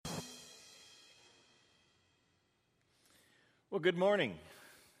Well, good morning.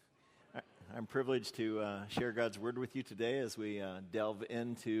 I'm privileged to share God's Word with you today as we delve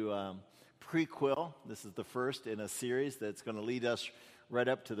into Prequel. This is the first in a series that's going to lead us right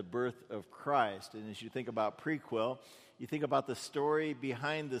up to the birth of Christ. And as you think about Prequel, you think about the story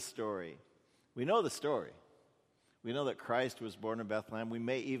behind the story. We know the story. We know that Christ was born in Bethlehem. We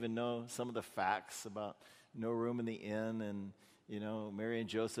may even know some of the facts about no room in the inn and, Mary and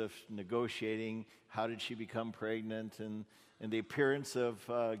Joseph negotiating how did she become pregnant and the appearance of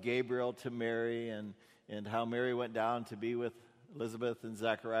Gabriel to Mary and how Mary went down to be with Elizabeth and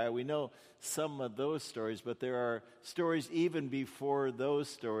Zechariah. We know some of those stories, but there are stories even before those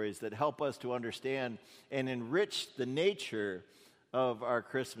stories that help us to understand and enrich the nature of our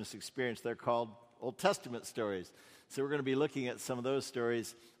Christmas experience. They're called Old Testament stories. So we're going to be looking at some of those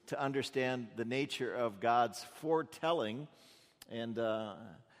stories to understand the nature of God's foretelling and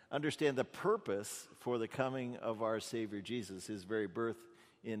understand the purpose for the coming of our Savior Jesus, his very birth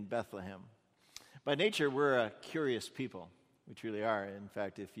in Bethlehem. By nature, we're a curious people. We truly are. In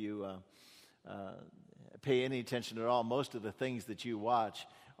fact, if you pay any attention at all, most of the things that you watch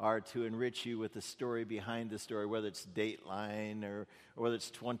are to enrich you with the story behind the story, whether it's Dateline or whether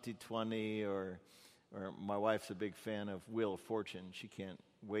it's 2020 or my wife's a big fan of Wheel of Fortune. She can't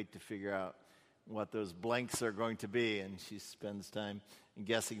wait to figure out what those blanks are going to be, and she spends time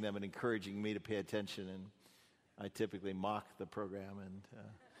guessing them and encouraging me to pay attention, and I typically mock the program, and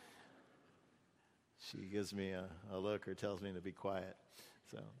she gives me a look or tells me to be quiet.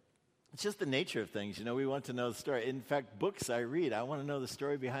 So it's just the nature of things. We want to know the story. In fact, books I read, I want to know the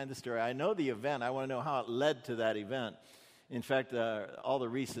story behind the story. I know the event. I want to know how it led to that event. In fact, all the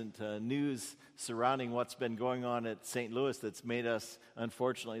recent news surrounding what's been going on at St. Louis that's made us,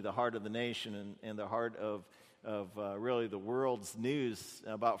 unfortunately, the heart of the nation and the heart of really the world's news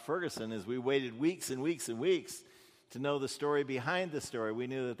about Ferguson is we waited weeks and weeks and weeks to know the story behind the story. We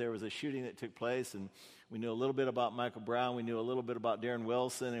knew that there was a shooting that took place, and we knew a little bit about Michael Brown. We knew a little bit about Darren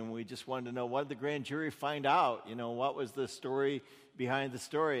Wilson, and we just wanted to know, what did the grand jury find out? What was the story behind the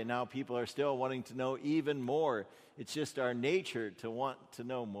story? And now people are still wanting to know even more. It's just our nature to want to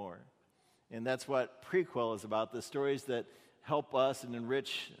know more. And that's what Prequel is about, the stories that help us and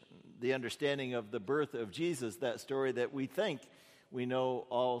enrich the understanding of the birth of Jesus, that story that we think we know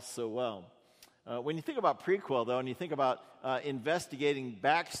all so well. When you think about Prequel, though, and you think about investigating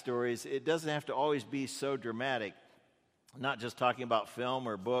backstories, it doesn't have to always be so dramatic. Not just talking about film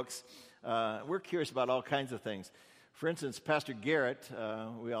or books. We're curious about all kinds of things. For instance, Pastor Garrett,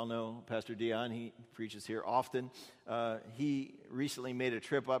 we all know Pastor Dion, he preaches here often. He recently made a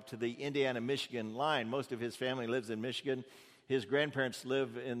trip up to the Indiana-Michigan line. Most of his family lives in Michigan. His grandparents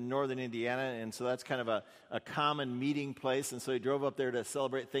live in northern Indiana, and so that's kind of a common meeting place. And so he drove up there to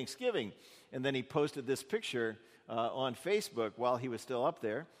celebrate Thanksgiving. And then he posted this picture on Facebook while he was still up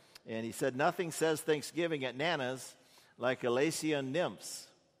there. And he said, "Nothing says Thanksgiving at Nana's like Elysian nymphs."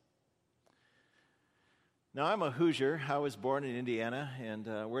 Now, I'm a Hoosier. I was born in Indiana, and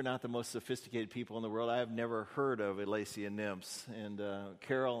we're not the most sophisticated people in the world. I have never heard of Elysian nymphs. And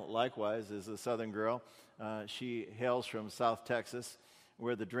Carol, likewise, is a Southern girl. She hails from South Texas,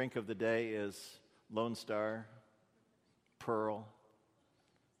 where the drink of the day is Lone Star, Pearl,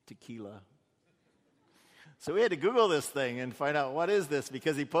 tequila. So we had to Google this thing and find out what is this,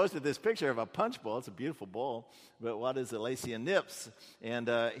 because he posted this picture of a punch bowl. It's a beautiful bowl, but what is Elysian nymphs? And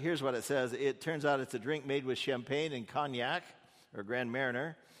here's what it says. It turns out it's a drink made with champagne and cognac, or Grand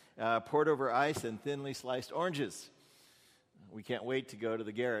Marnier, poured over ice and thinly sliced oranges. We can't wait to go to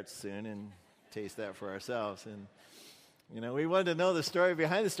the Garretts soon and taste that for ourselves. And we wanted to know the story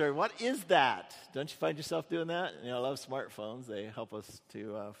behind the story. What is that? Don't you find yourself doing that? I love smartphones. They help us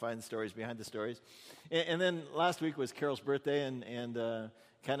to find the stories behind the stories. And then last week was Carol's birthday, and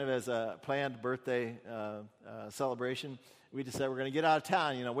kind of as a planned birthday celebration, we decided we're going to get out of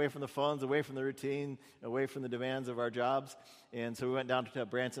town, away from the phones, away from the routine, away from the demands of our jobs. And so we went down to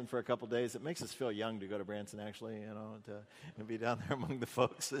Branson for a couple days. It makes us feel young to go to Branson, actually, to be down there among the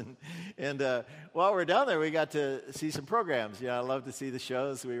folks. And while we were down there, we got to see some programs. I love to see the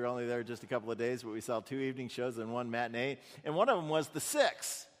shows. We were only there just a couple of days, but we saw 2 evening shows and 1 matinee. And one of them was The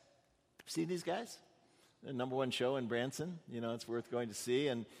Six. See these guys? The number 1 show in Branson. It's worth going to see.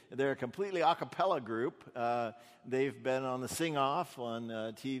 And they're a completely a cappella group. They've been on the Sing Off on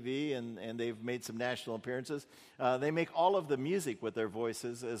TV, and they've made some national appearances. They make all of the music with their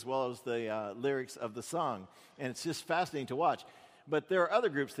voices, as well as the lyrics of the song. And it's just fascinating to watch. But there are other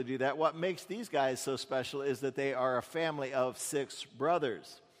groups that do that. What makes these guys so special is that they are a family of 6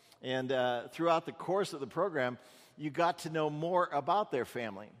 brothers. And throughout the course of the program, you got to know more about their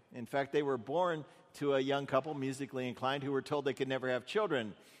family. In fact, they were born to a young couple, musically inclined, who were told they could never have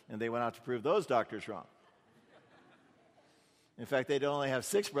children, and they went out to prove those doctors wrong. In fact, they'd only have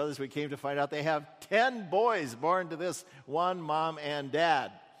 6 brothers. We came to find out they have 10 boys born to this one mom and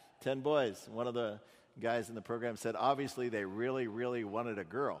dad. 10 boys. One of the guys in the program said, obviously, they really, really wanted a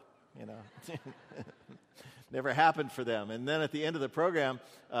girl, you know. Never happened for them. And then at the end of the program,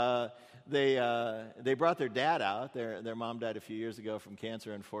 they brought their dad out. Their mom died a few years ago from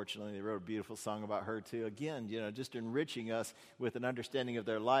cancer, unfortunately. They wrote a beautiful song about her, too. Again, you know, just enriching us with an understanding of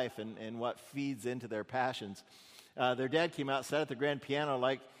their life and what feeds into their passions. Their dad came out, sat at the grand piano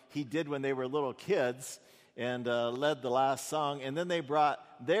like he did when they were little kids, and led the last song. And then they brought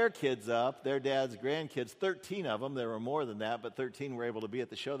their kids up, their dad's grandkids, 13 of them. There were more than that, but 13 were able to be at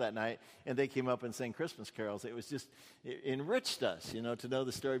the show that night. And they came up and sang Christmas carols. It was just, it enriched us, you know, to know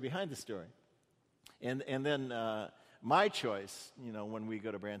the story behind the story. And then my choice, you know, when we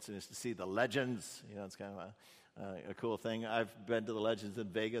go to Branson is to see the Legends. You know, it's kind of a cool thing. I've been to the Legends in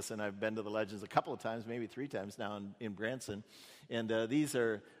Vegas, and I've been to the Legends a couple of times, maybe 3 times now in Branson. And these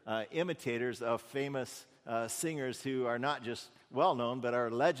are imitators of famous singers who are not just well-known, but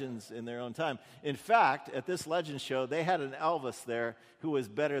are legends in their own time. In fact, at this Legends show, they had an Elvis there who was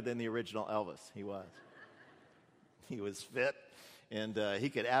better than the original Elvis. He was. He was fit, and he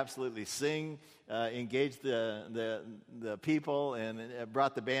could absolutely sing, engage the people, and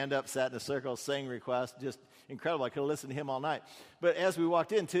brought the band up, sat in a circle, sang requests, just incredible. I could have listened to him all night. But as we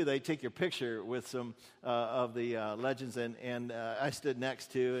walked in, too, they take your picture with some of the legends, and I stood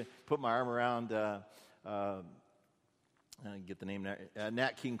next to, put my arm around, get the name,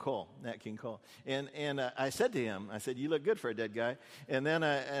 Nat King Cole. Nat King Cole. And I said to him, I said, you look good for a dead guy. And then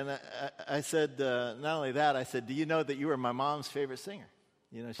I said, not only that, I said, do you know that you were my mom's favorite singer?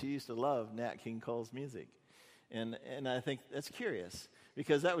 You know, she used to love Nat King Cole's music. And I think that's curious,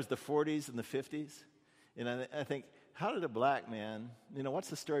 because that was the 40s and the 50s. And I think, how did a black man, you know, what's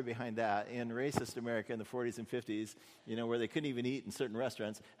the story behind that? In racist America in the 40s and 50s, you know, where they couldn't even eat in certain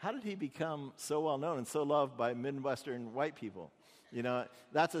restaurants, how did he become so well known and so loved by Midwestern white people? You know,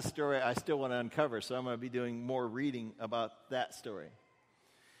 that's a story I still want to uncover, so I'm going to be doing more reading about that story.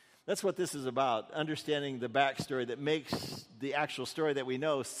 That's what this is about, understanding the backstory that makes the actual story that we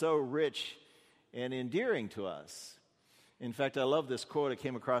know so rich and endearing to us. In fact, I love this quote. I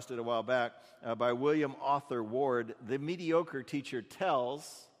came across it a while back by William Arthur Ward. The mediocre teacher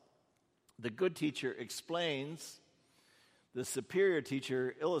tells, the good teacher explains, the superior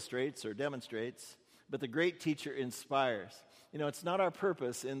teacher illustrates or demonstrates, but the great teacher inspires. You know, it's not our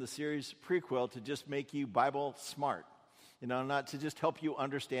purpose in the series prequel to just make you Bible smart, you know, not to just help you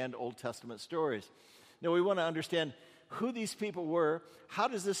understand Old Testament stories. No, we want to understand who these people were. How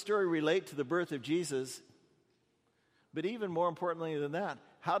does this story relate to the birth of Jesus? But even more importantly than that,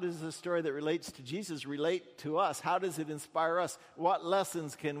 how does the story that relates to Jesus relate to us? How does it inspire us? What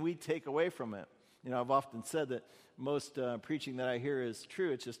lessons can we take away from it? You know, I've often said that most preaching that I hear is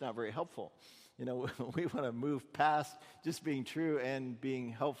true. It's just not very helpful. You know, we want to move past just being true and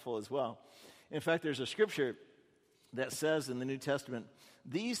being helpful as well. In fact, there's a scripture that says in the New Testament,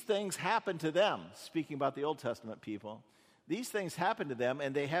 these things happened to them, speaking about the Old Testament people. These things happened to them,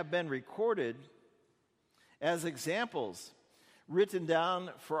 and they have been recorded as examples written down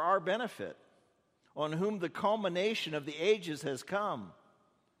for our benefit, on whom the culmination of the ages has come.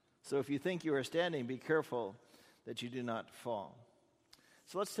 So if you think you are standing, be careful that you do not fall.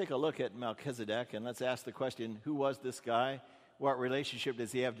 So let's take a look at Melchizedek, and let's ask the question, who was this guy? What relationship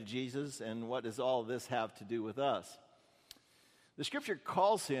does he have to Jesus? And what does all this have to do with us? The scripture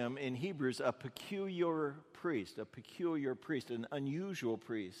calls him in Hebrews a peculiar priest, an unusual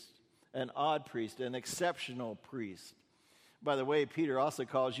priest, an odd priest, an exceptional priest. By the way, Peter also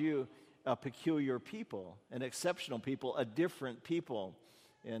calls you a peculiar people, an exceptional people, a different people.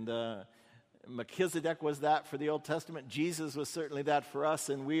 And Melchizedek was that for the Old Testament. Jesus was certainly that for us,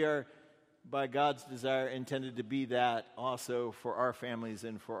 and we are, by God's desire, intended to be that also for our families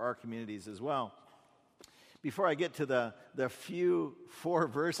and for our communities as well. Before I get to the few 4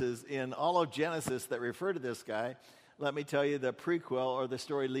 verses in all of Genesis that refer to this guy, let me tell you the prequel, or the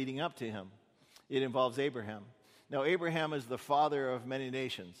story leading up to him. It involves Abraham. Now, Abraham is the father of many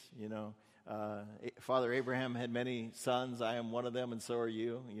nations. You know, Father Abraham had many sons. I am one of them, and so are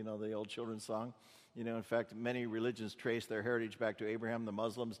you. You know, the old children's song. You know, in fact, many religions trace their heritage back to Abraham. The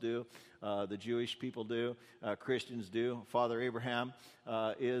Muslims do. The Jewish people do. Christians do. Father Abraham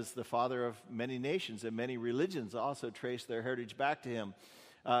is the father of many nations, and many religions also trace their heritage back to him.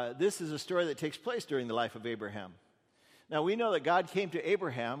 This is a story that takes place during the life of Abraham. Now, we know that God came to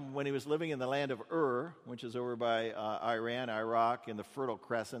Abraham when he was living in the land of Ur, which is over by Iran, Iraq, in the Fertile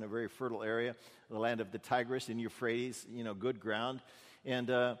Crescent, a very fertile area, the land of the Tigris and Euphrates, good ground.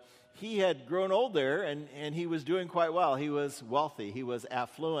 And he had grown old there, and he was doing quite well. He was wealthy. He was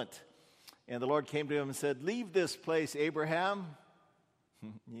affluent. And the Lord came to him and said, "Leave this place, Abraham."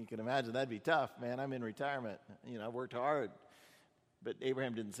 You can imagine that'd be tough, man. I'm in retirement. I worked hard. But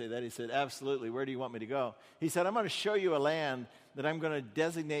Abraham didn't say that. He said, "Absolutely, where do you want me to go?" He said, "I'm going to show you a land that I'm going to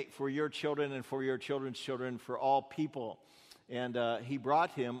designate for your children and for your children's children, for all people." And he brought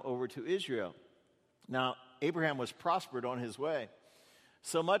him over to Israel. Now, Abraham was prospered on his way,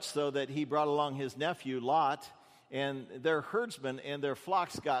 so much so that he brought along his nephew, Lot, and their herdsmen and their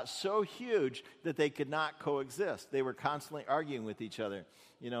flocks got so huge that they could not coexist. They were constantly arguing with each other.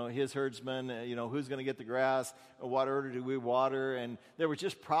 His herdsmen, who's going to get the grass? What order do we water? And there were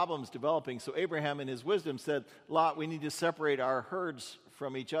just problems developing. So Abraham, in his wisdom, said, "Lot, we need to separate our herds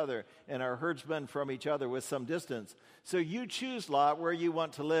from each other and our herdsmen from each other with some distance. So you choose, Lot, where you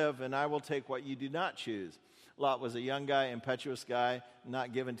want to live, and I will take what you do not choose." Lot was a young guy, impetuous guy,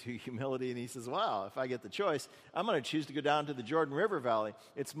 not given to humility, and he says, "Wow, if I get the choice, I'm going to choose to go down to the Jordan River Valley.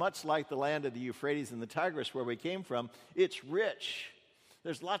 It's much like the land of the Euphrates and the Tigris where we came from. It's rich.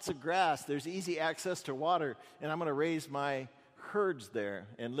 There's lots of grass. There's easy access to water, and I'm going to raise my herds there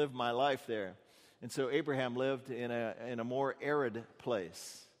and live my life there." And so Abraham lived in a more arid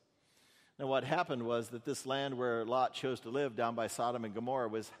place. Now, what happened was that this land where Lot chose to live down by Sodom and Gomorrah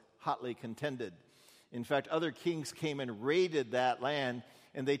was hotly contended. In fact, other kings came and raided that land,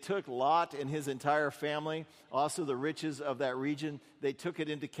 and they took Lot and his entire family, also the riches of that region. They took it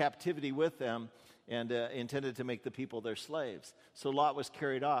into captivity with them and intended to make the people their slaves. So Lot was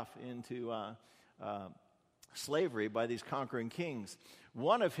carried off into slavery by these conquering kings.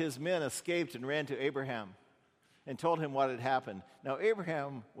 One of his men escaped and ran to Abraham and told him what had happened. Now,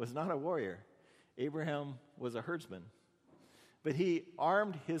 Abraham was not a warrior. Abraham was a herdsman. But he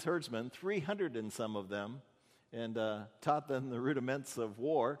armed his herdsmen, 300 and some of them, and taught them the rudiments of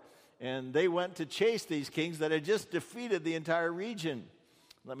war. And they went to chase these kings that had just defeated the entire region.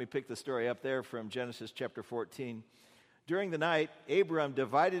 Let me pick the story up there from Genesis chapter 14. During the night, Abram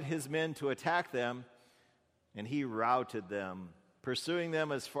divided his men to attack them, and he routed them, pursuing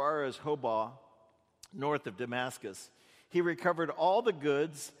them as far as Hobah, north of Damascus. He recovered all the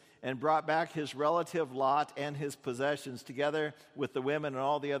goods and brought back his relative Lot and his possessions together with the women and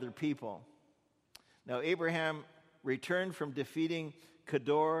all the other people. Now Abraham returned from defeating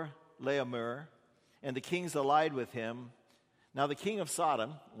Kedor-Laomer and the kings allied with him. Now the king of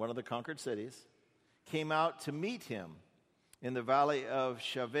Sodom, one of the conquered cities, came out to meet him in the valley of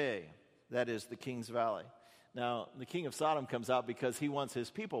Shaveh, that is the king's valley. Now the king of Sodom comes out because he wants his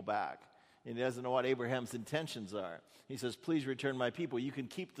people back. And he doesn't know what Abraham's intentions are. He says, "Please return my people. You can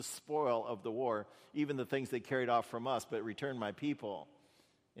keep the spoil of the war, even the things they carried off from us, but return my people."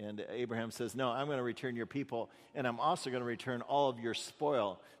 And Abraham says, "No, I'm going to return your people, and I'm also going to return all of your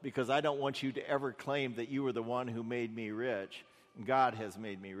spoil, because I don't want you to ever claim that you were the one who made me rich. God has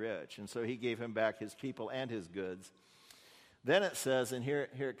made me rich." And so he gave him back his people and his goods. Then it says, and here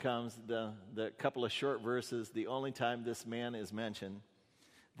it comes, the couple of short verses, the only time this man is mentioned.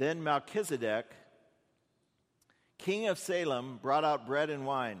 Then Melchizedek, king of Salem, brought out bread and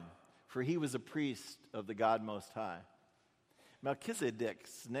wine, for he was a priest of the God Most High.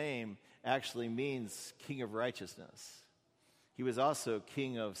 Melchizedek's name actually means king of righteousness. He was also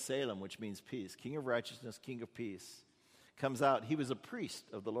king of Salem, which means peace. King of righteousness, king of peace. Comes out, he was a priest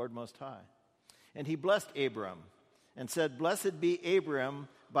of the Lord Most High. And he blessed Abram and said, "Blessed be Abram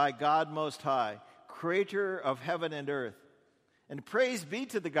by God Most High, creator of heaven and earth. And praise be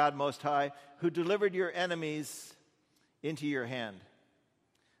to the God Most High, who delivered your enemies into your hand."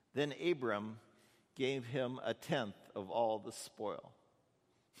 Then Abram gave him a tenth of all the spoil.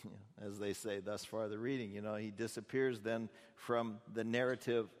 As they say, thus far the reading. He disappears then from the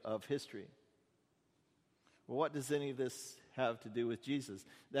narrative of history. Well, what does any of this have to do with Jesus?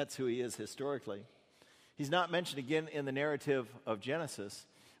 That's who he is historically. He's not mentioned again in the narrative of Genesis,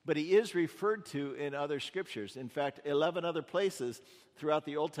 but he is referred to in other scriptures. In fact, 11 other places throughout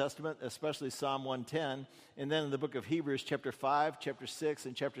the Old Testament, especially Psalm 110, and then in the book of Hebrews, chapter 5, chapter 6,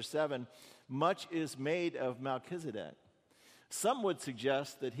 and chapter 7, much is made of Melchizedek. Some would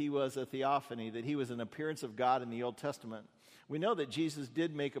suggest that he was a theophany, that he was an appearance of God in the Old Testament. We know that Jesus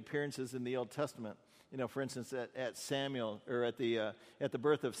did make appearances in the Old Testament. For instance, at Samuel, or at the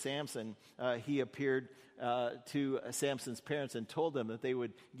birth of Samson, he appeared to Samson's parents and told them that they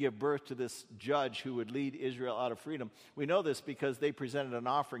would give birth to this judge who would lead Israel out of freedom. We know this because they presented an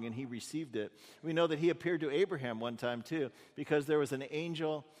offering and he received it. We know that he appeared to Abraham one time too, because there was an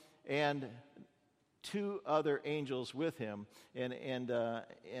angel and two other angels with him, and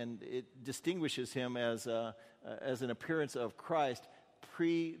it distinguishes him as an appearance of Christ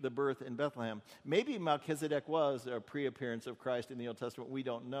pre the birth in Bethlehem. Maybe Melchizedek was a pre-appearance of Christ in the Old Testament. We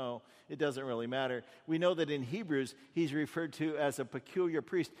don't know. It doesn't really matter. We know that in Hebrews, he's referred to as a peculiar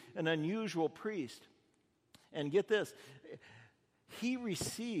priest, an unusual priest. And get this, he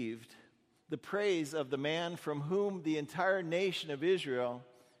received the praise of the man from whom the entire nation of Israel,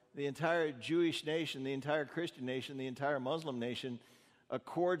 the entire Jewish nation, the entire Christian nation, the entire Muslim nation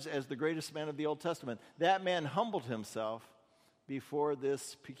accords as the greatest man of the Old Testament. That man humbled himself before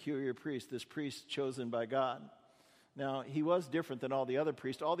this peculiar priest, this priest chosen by God. Now, he was different than all the other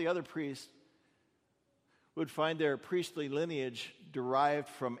priests. All the other priests would find their priestly lineage derived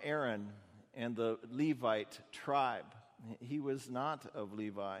from Aaron and the Levite tribe. He was not of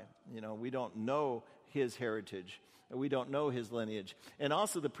Levi. We don't know his heritage. We don't know his lineage. And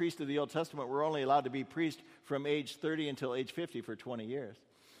also the priests of the Old Testament were only allowed to be priest from age 30 until age 50 for 20 years.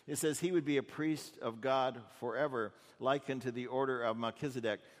 It says he would be a priest of God forever, likened to the order of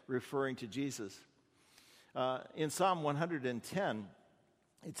Melchizedek, referring to Jesus. In Psalm 110,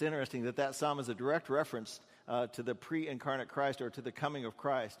 it's interesting that psalm is a direct reference to the pre-incarnate Christ, or to the coming of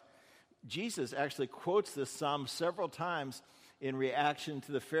Christ. Jesus actually quotes this psalm several times in reaction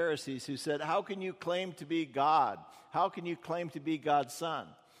to the Pharisees who said, "How can you claim to be God? How can you claim to be God's son?"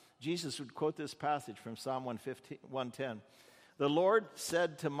 Jesus would quote this passage from Psalm 110. "The Lord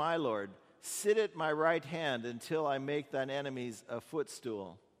said to my Lord, 'Sit at my right hand until I make thine enemies a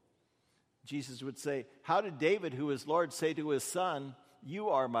footstool.'" Jesus would say, "How did David, who is Lord, say to his son, 'You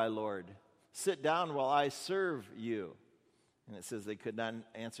are my Lord. Sit down while I serve you'?" And it says they could not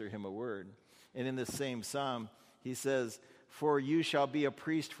answer him a word. And in this same psalm, he says, "For you shall be a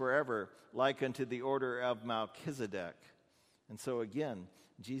priest forever, like unto the order of Melchizedek." And so again,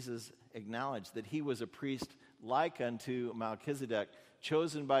 Jesus acknowledged that he was a priest like unto Melchizedek,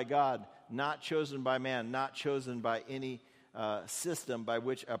 chosen by God, not chosen by man, not chosen by any system by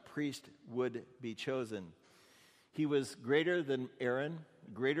which a priest would be chosen. He was greater than Aaron,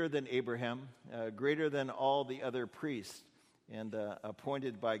 greater than Abraham, greater than all the other priests, and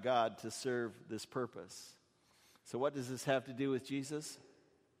appointed by God to serve this purpose. So what does this have to do with Jesus?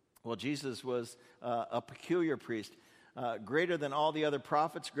 Well, Jesus was a peculiar priest, greater than all the other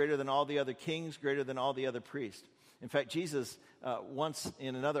prophets, greater than all the other kings, greater than all the other priests. In fact, Jesus once,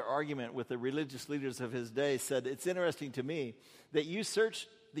 in another argument with the religious leaders of his day, said, "It's interesting to me that you search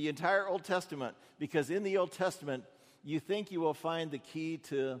the entire Old Testament, because in the Old Testament, you think you will find the key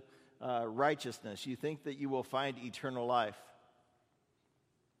to righteousness. You think that you will find eternal life.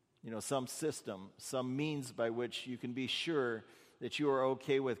 Some system, some means by which you can be sure that you are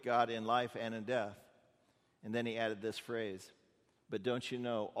okay with God in life and in death." And then he added this phrase, "But don't you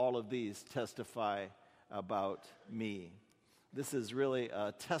know, all of these testify about me." This is really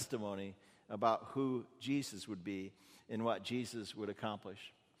a testimony about who Jesus would be and what Jesus would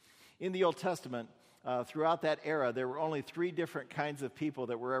accomplish. In the Old Testament, throughout that era, there were only 3 different kinds of people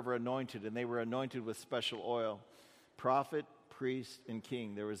that were ever anointed, and they were anointed with special oil: prophet, priest, and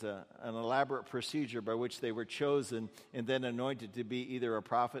king. There was an elaborate procedure by which they were chosen and then anointed to be either a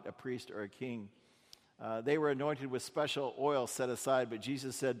prophet, a priest, or a king. They were anointed with special oil set aside, but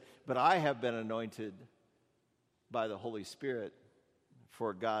Jesus said, "But I have been anointed by the Holy Spirit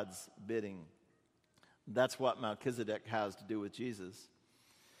for God's bidding." That's what Melchizedek has to do with Jesus.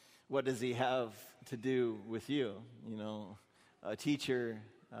 What does he have to do with you? A teacher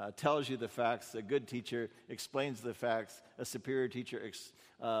tells you the facts. A good teacher explains the facts. A superior teacher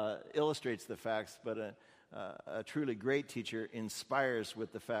illustrates the facts. But a truly great teacher inspires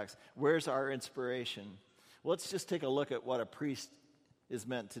with the facts. Where's our inspiration? Well, let's just take a look at what a priest is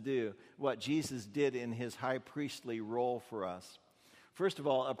meant to do, what Jesus did in his high priestly role for us. First of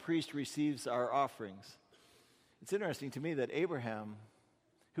all, a priest receives our offerings. It's interesting to me that Abraham,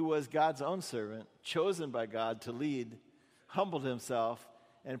 who was God's own servant, chosen by God to lead, humbled himself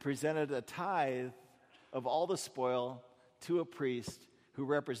and presented a tithe of all the spoil to a priest who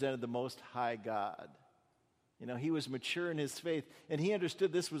represented the Most High God. He was mature in his faith, and he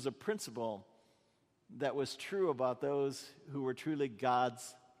understood this was a principle that was true about those who were truly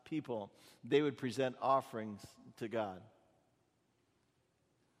God's people. They would present offerings to God.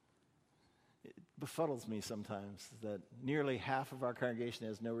 It befuddles me sometimes that nearly half of our congregation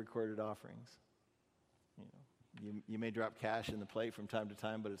has no recorded offerings. You may drop cash in the plate from time to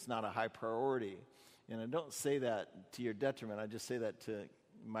time, but it's not a high priority. And I don't say that to your detriment. I just say that to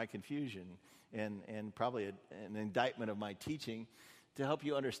my confusion and probably an indictment of my teaching to help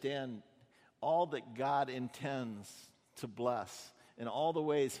you understand all that God intends to bless and all the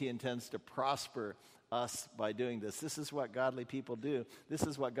ways he intends to prosper us by doing this. This is what godly people do. This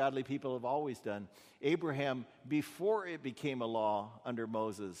is what godly people have always done. Abraham, before it became a law under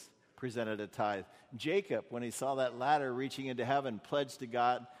Moses, presented a tithe. Jacob, when he saw that ladder reaching into heaven, pledged to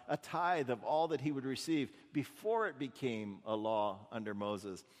God a tithe of all that he would receive before it became a law under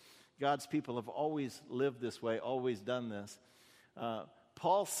Moses. God's people have always lived this way, always done this.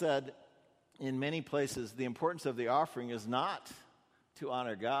 Paul said in many places the importance of the offering is not to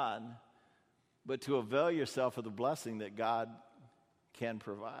honor God, but to avail yourself of the blessing that God can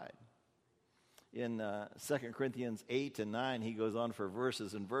provide. In 2 Corinthians 8 and 9, he goes on for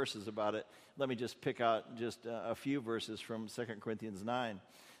verses and verses about it. Let me just pick out just a few verses from 2 Corinthians 9.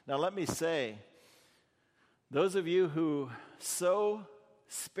 Now let me say, those of you who sow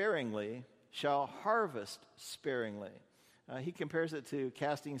sparingly shall harvest sparingly. He compares it to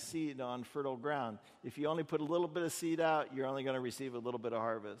casting seed on fertile ground. If you only put a little bit of seed out, you're only going to receive a little bit of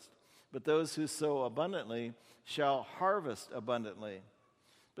harvest. But those who sow abundantly shall harvest abundantly.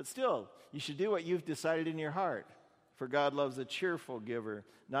 But still, you should do what you've decided in your heart. For God loves a cheerful giver,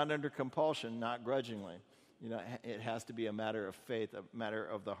 not under compulsion, not grudgingly. You know, it has to be a matter of faith, a matter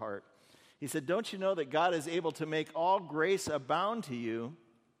of the heart. He said, don't you know that God is able to make all grace abound to you,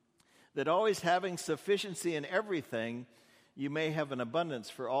 that always having sufficiency in everything, you may have an abundance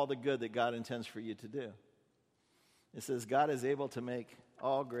for all the good that God intends for you to do. It says, God is able to make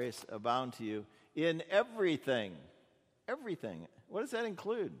all grace abound to you in everything. Everything. What does that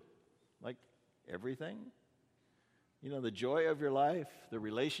include? Like everything? You know, the joy of your life, the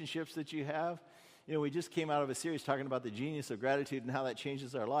relationships that you have. You know, we just came out of a series talking about the genius of gratitude and how that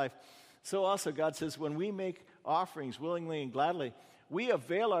changes our life. So also God says when we make offerings willingly and gladly, we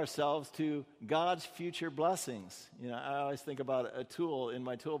avail ourselves to God's future blessings. You know, I always think about a tool in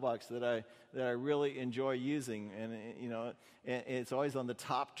my toolbox that I really enjoy using, and you know, and it's always on the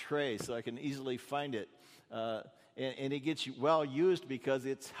top tray, so I can easily find it. And it gets well used because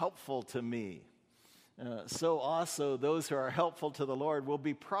it's helpful to me. So also those who are helpful to the Lord will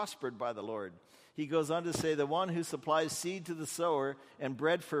be prospered by the Lord. He goes on to say, the one who supplies seed to the sower and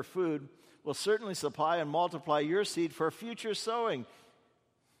bread for food will certainly supply and multiply your seed for future sowing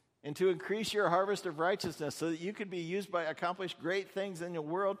and to increase your harvest of righteousness so that you could be used by accomplish great things in your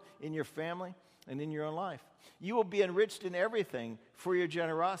world, in your family, and in your own life. You will be enriched in everything for your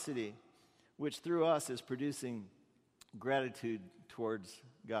generosity, which through us is producing gratitude towards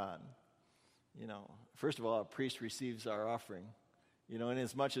God. You know, first of all, a priest receives our offering. You know, and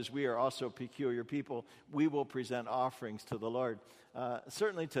as much as we are also peculiar people, we will present offerings to the Lord,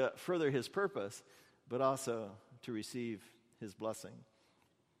 certainly to further his purpose, but also to receive his blessing.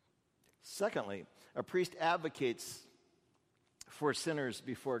 Secondly, a priest advocates for sinners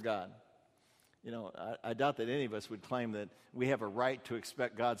before God. You know, I doubt that any of us would claim that we have a right to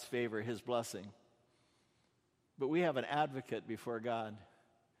expect God's favor, his blessing. But we have an advocate before God,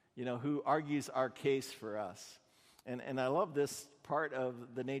 you know, who argues our case for us. And I love this part of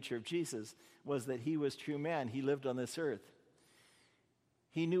the nature of Jesus was that he was true man. He lived on this earth.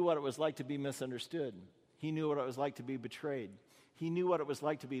 He knew what it was like to be misunderstood. He knew what it was like to be betrayed. He knew what it was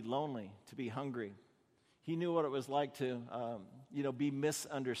like to be lonely, to be hungry. He knew what it was like to, be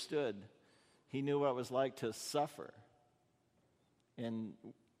misunderstood. He knew what it was like to suffer. And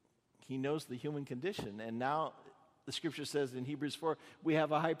he knows the human condition. And now the scripture says in Hebrews 4, we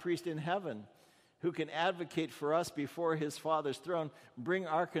have a high priest in heaven who can advocate for us before his Father's throne, bring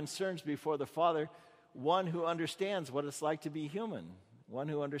our concerns before the Father, one who understands what it's like to be human, one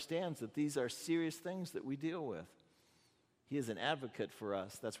who understands that these are serious things that we deal with. He is an advocate for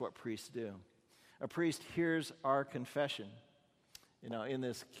us. That's what priests do. A priest hears our confession. You know, in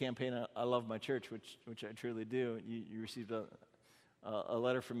this campaign, I love my church, which I truly do. You received a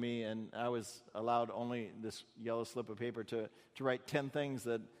letter from me, and I was allowed only this yellow slip of paper to write 10 things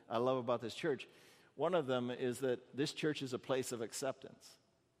that I love about this church. One of them is that this church is a place of acceptance.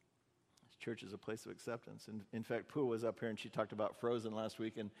 This church is a place of acceptance. And in fact, Pooh was up here, and she talked about Frozen last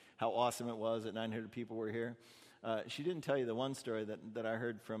week and how awesome it was that 900 people were here. She didn't tell you the one story that I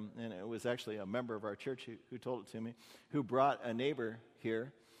heard from, and it was actually a member of our church who told it to me, who brought a neighbor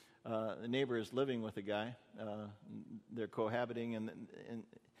here. The neighbor is living with a guy. They're cohabiting, and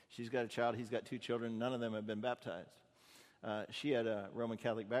she's got a child. He's got 2 children. None of them have been baptized. She had a Roman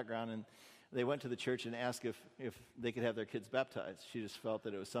Catholic background, and they went to the church and asked if they could have their kids baptized. She just felt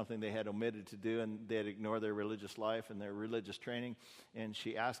that it was something they had omitted to do, and they had ignored their religious life and their religious training, and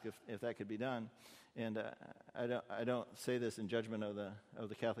she asked if that could be done. And I don't say this in judgment of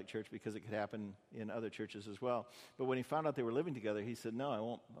the Catholic Church, because it could happen in other churches as well. But when he found out they were living together, he said, "No,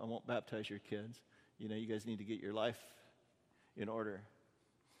 I won't baptize your kids. You guys need to get your life in order."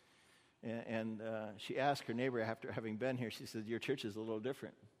 And she asked her neighbor after having been here, she said, "Your church is a little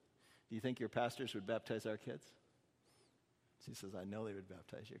different. Do you think your pastors would baptize our kids?" She says, "I know they would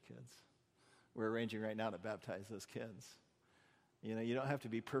baptize your kids. We're arranging right now to baptize those kids." You don't have to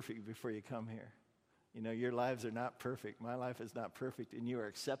be perfect before you come here. Your lives are not perfect. My life is not perfect, and you are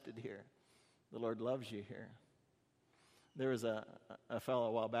accepted here. The Lord loves you here. There was a fellow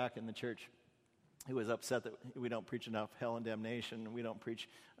a while back in the church who was upset that we don't preach enough hell and damnation. We don't preach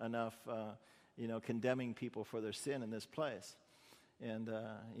enough, condemning people for their sin in this place. And,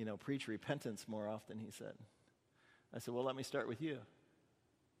 preach repentance more often, he said. I said, "Well, let me start with you.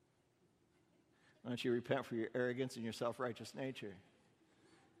 Why don't you repent for your arrogance and your self-righteous nature?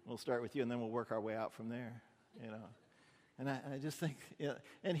 We'll start with you, and then we'll work our way out from there, And I just think,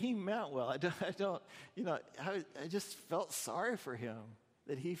 and he meant well. I just felt sorry for him,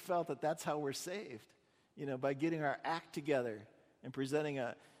 that he felt that that's how we're saved, by getting our act together and presenting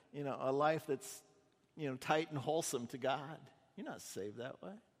a life that's, tight and wholesome to God. You're not saved that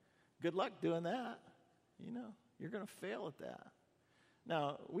way. Good luck doing that. You're going to fail at that.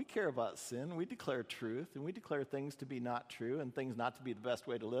 Now, we care about sin. We declare truth, and we declare things to be not true and things not to be the best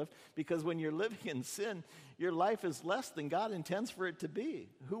way to live, because when you're living in sin, your life is less than God intends for it to be.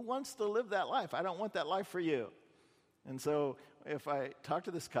 Who wants to live that life? I don't want that life for you. And so if I talk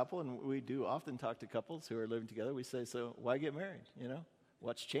to this couple, and we do often talk to couples who are living together, we say, "So why get married?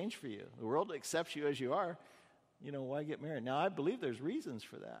 What's changed for you? The world accepts you as you are. Why get married?" Now, I believe there's reasons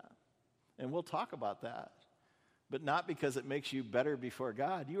for that, and we'll talk about that. But not because it makes you better before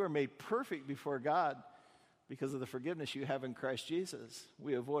God. You are made perfect before God because of the forgiveness you have in Christ Jesus.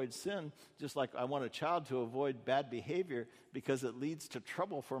 We avoid sin just like I want a child to avoid bad behavior, because it leads to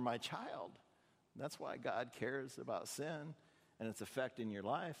trouble for my child. That's why God cares about sin and its effect in your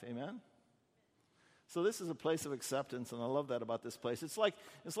life. Amen? So this is a place of acceptance, and I love that about this place. It's like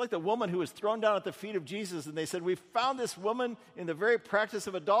the woman who was thrown down at the feet of Jesus, and they said, "We found this woman in the very practice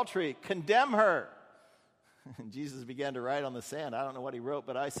of adultery. Condemn her." And Jesus began to write on the sand. I don't know what he wrote,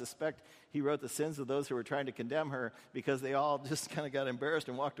 but I suspect he wrote the sins of those who were trying to condemn her, because they all just kind of got embarrassed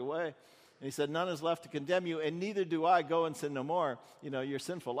and walked away. And he said, "None is left to condemn you, and neither do I. Go and sin no more." Your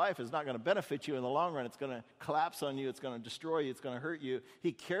sinful life is not going to benefit you in the long run. It's going to collapse on you. It's going to destroy you. It's going to hurt you.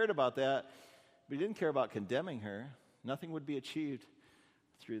 He cared about that, but he didn't care about condemning her. Nothing would be achieved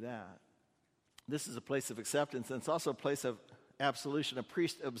through that. This is a place of acceptance, and it's also a place of absolution. A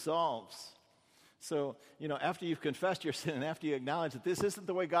priest absolves. So, after you've confessed your sin and after you acknowledge that this isn't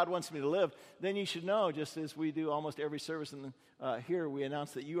the way God wants me to live, then you should know, just as we do almost every service here, we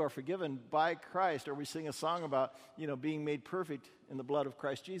announce that you are forgiven by Christ, or we sing a song about, being made perfect in the blood of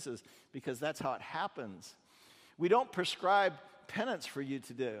Christ Jesus, because that's how it happens. We don't prescribe penance for you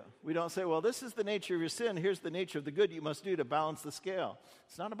to do. We don't say, "Well, this is the nature of your sin. Here's the nature of the good you must do to balance the scale."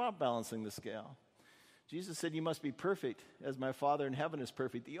 It's not about balancing the scale. Jesus said, "You must be perfect as my Father in heaven is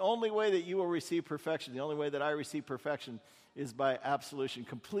perfect." The only way that you will receive perfection, the only way that I receive perfection, is by absolution,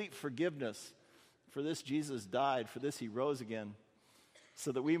 complete forgiveness. For this Jesus died, for this he rose again,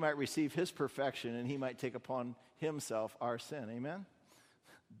 so that we might receive his perfection and he might take upon himself our sin. Amen?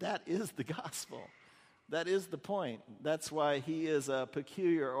 That is the gospel. That is the point. That's why he is a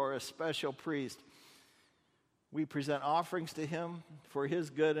peculiar or a special priest. We present offerings to him for his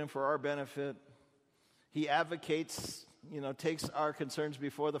good and for our benefit. He advocates, takes our concerns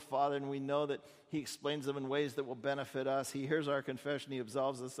before the Father, and we know that he explains them in ways that will benefit us. He hears our confession. He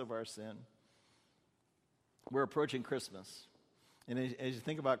absolves us of our sin. We're approaching Christmas. And as you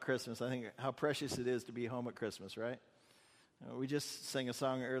think about Christmas, I think how precious it is to be home at Christmas, right? We just sang a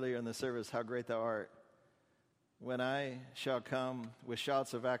song earlier in the service, "How Great Thou Art." When I shall come with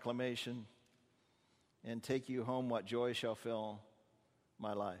shouts of acclamation and take you home, what joy shall fill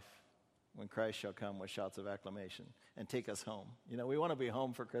my life. When Christ shall come with shouts of acclamation and take us home. We want to be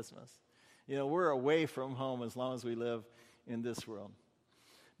home for Christmas. We're away from home as long as we live in this world.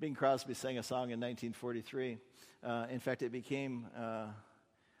 Bing Crosby sang a song in 1943. In fact, it became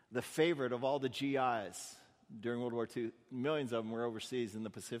the favorite of all the GIs during World War II. Millions of them were overseas in the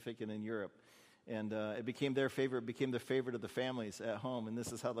Pacific and in Europe. And it became their favorite, became the favorite of the families at home. And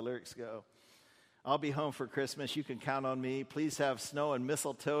this is how the lyrics go. I'll be home for Christmas. You can count on me. Please have snow and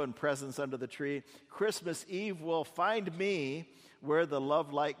mistletoe and presents under the tree. Christmas Eve will find me where the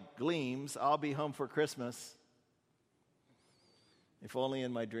love light gleams. I'll be home for Christmas. If only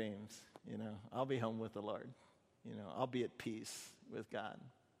in my dreams, I'll be home with the Lord. I'll be at peace with God.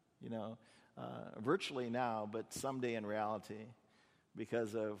 Virtually now, but someday in reality,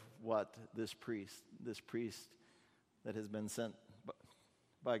 because of what this priest that has been sent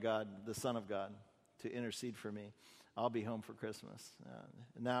by God, the Son of God, to intercede for me. I'll be home for Christmas.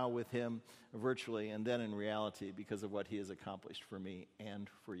 Now with him virtually, and then in reality because of what he has accomplished for me and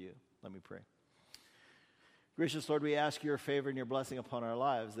for you. Let me pray. Gracious Lord, we ask your favor and your blessing upon our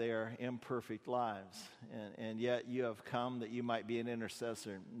lives. They are imperfect lives, and yet you have come that you might be an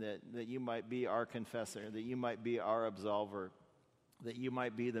intercessor, that you might be our confessor, that you might be our absolver, that you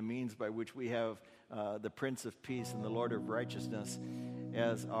might be the means by which we have the Prince of Peace and the Lord of Righteousness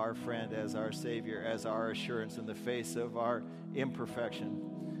as our friend, as our Savior, as our assurance in the face of our imperfection.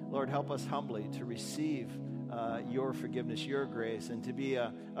 Lord, help us humbly to receive your forgiveness, your grace, and to be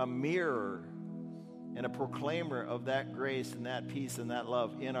a mirror and a proclaimer of that grace and that peace and that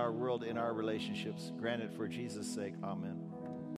love in our world, in our relationships. Grant it for Jesus' sake. Amen.